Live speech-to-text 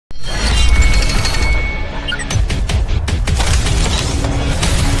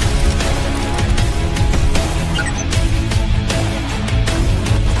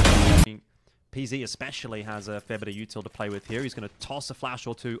PZ especially has a fair bit of util to play with here. He's going to toss a flash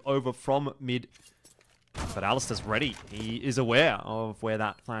or two over from mid. But Alistair's ready. He is aware of where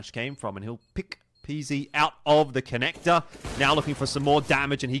that flash came from, and he'll pick PZ out of the connector. Now looking for some more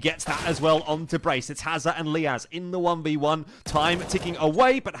damage, and he gets that as well onto Brace. It's Hazr and Liaz in the 1v1. Time ticking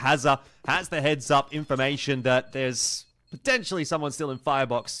away, but Hazr has the heads up information that there's potentially someone still in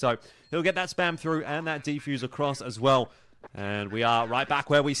Firebox. So he'll get that spam through and that defuse across as well. And we are right back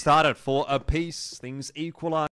where we started for a piece. Things equalize.